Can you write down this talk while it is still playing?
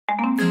Hello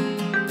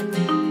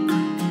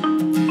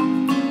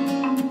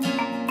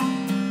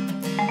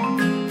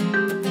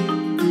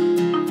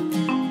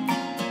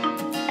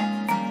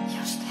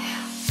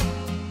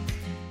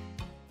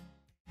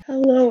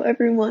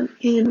everyone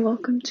and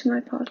welcome to my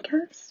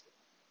podcast.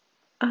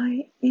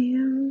 I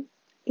am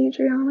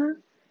Adriana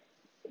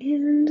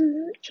and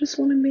just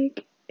want to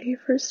make a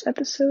first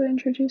episode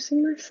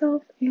introducing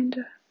myself and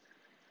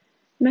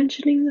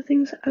mentioning the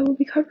things I will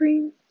be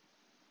covering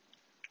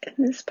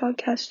in this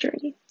podcast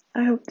journey.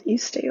 I hope that you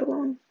stay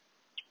along.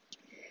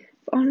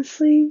 I've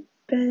honestly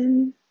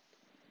been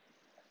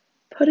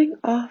putting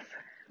off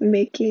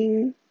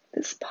making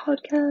this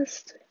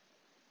podcast,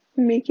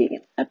 making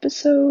an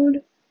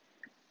episode,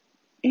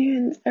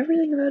 and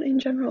everything about it in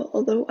general,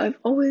 although I've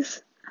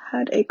always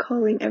had a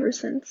calling ever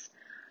since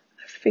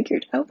I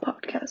figured out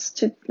podcasts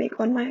to make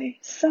one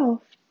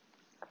myself.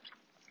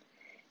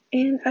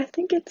 And I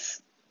think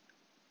it's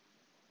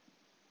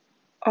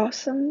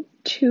awesome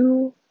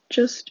to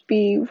just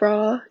be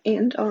raw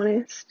and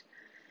honest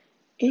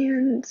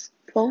and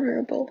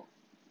vulnerable,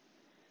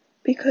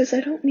 because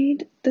I don't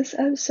need this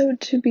episode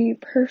to be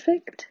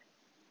perfect.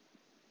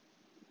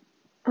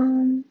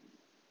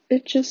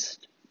 It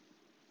just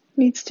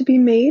needs to be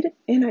made,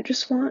 and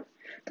that's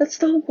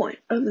the whole point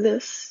of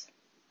this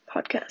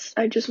podcast.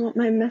 I just want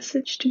my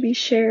message to be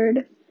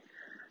shared.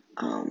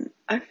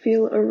 I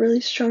feel a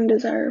really strong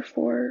desire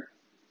for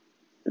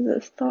the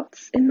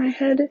thoughts in my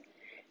head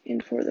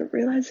and for the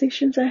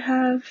realizations I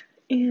have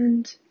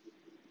and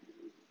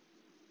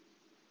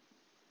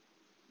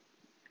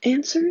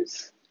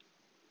answers,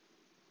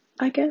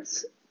 I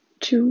guess,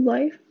 to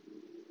life.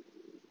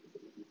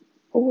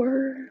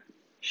 Or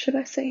should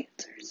I say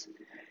answers?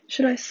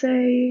 Should I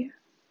say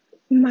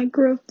my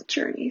growth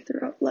journey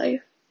throughout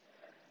life?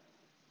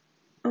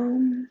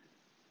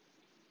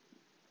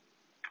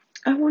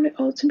 I want it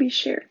all to be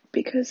shared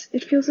because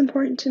it feels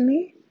important to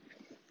me.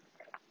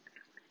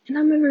 And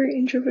I'm a very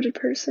introverted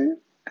person.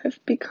 I've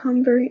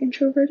become very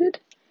introverted.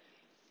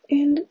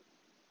 And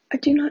I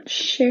do not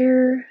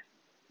share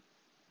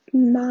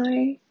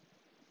my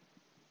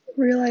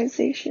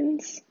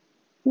realizations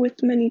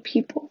with many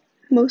people,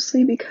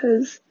 mostly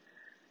because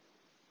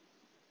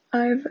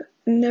I've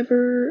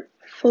never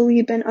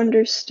fully been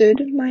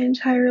understood my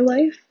entire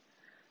life.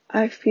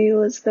 I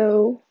feel as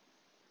though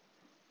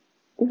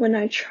when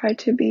I try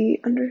to be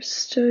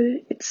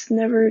understood, it's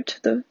never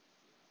to the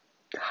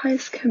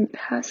highest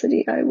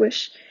capacity I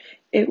wish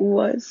it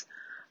was.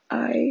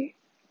 I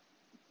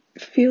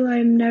feel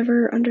I'm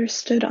never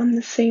understood on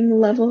the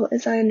same level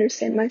as I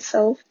understand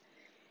myself,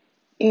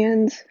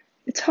 and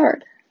it's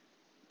hard,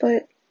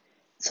 but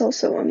it's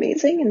also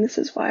amazing, and this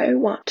is why I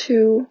want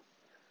to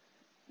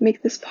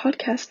make this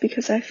podcast,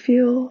 because I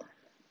feel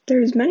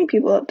there's many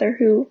people out there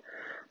who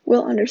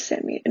will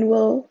understand me and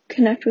will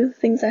connect with the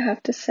things I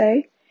have to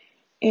say,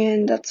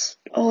 and that's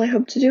all I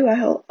hope to do.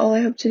 All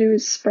I hope to do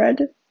is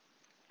spread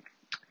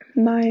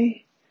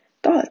my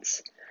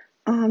thoughts.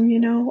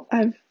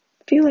 I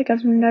feel like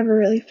I've never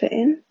really fit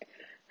in,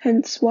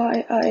 hence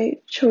why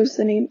I chose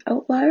the name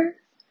Outlier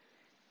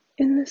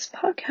in this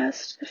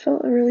podcast. It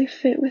felt really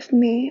fit with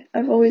me.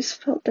 I've always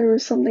felt there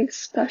was something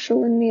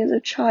special in me as a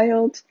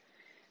child,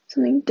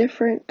 something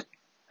different.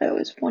 I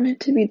always wanted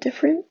to be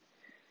different.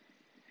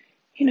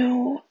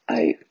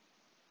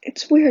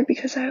 It's weird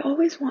because I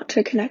always want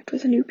to connect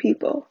with new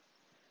people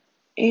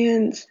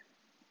and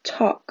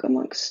talk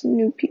amongst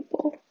new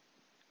people,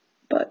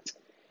 but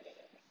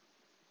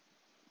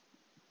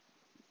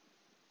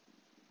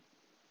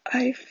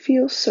I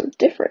feel so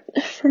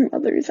different from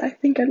others. I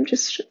think I'm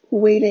just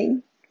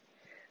waiting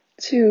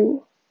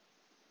to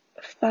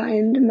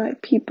find my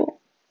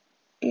people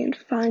and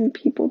find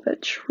people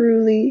that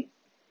truly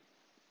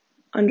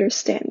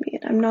understand me.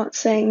 And I'm not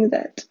saying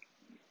that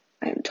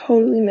I'm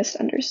totally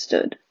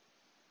misunderstood.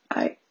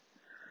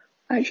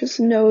 I just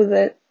know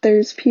that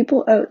there's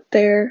people out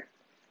there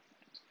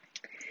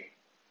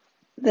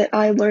that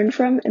I learn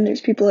from, and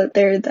there's people out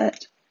there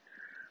that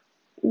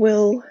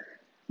will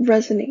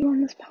resonate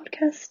on this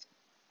podcast.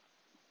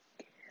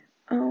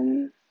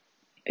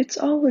 It's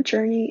all a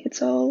journey.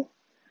 It's all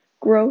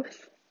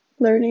growth,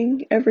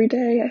 learning every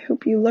day. I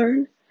hope you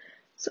learn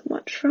so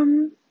much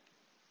from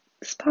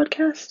this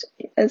podcast,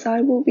 as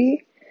I will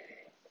be.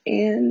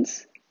 And,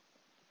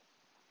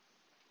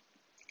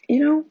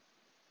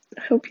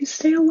 I hope you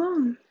stay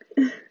along.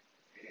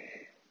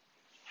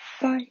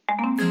 Bye.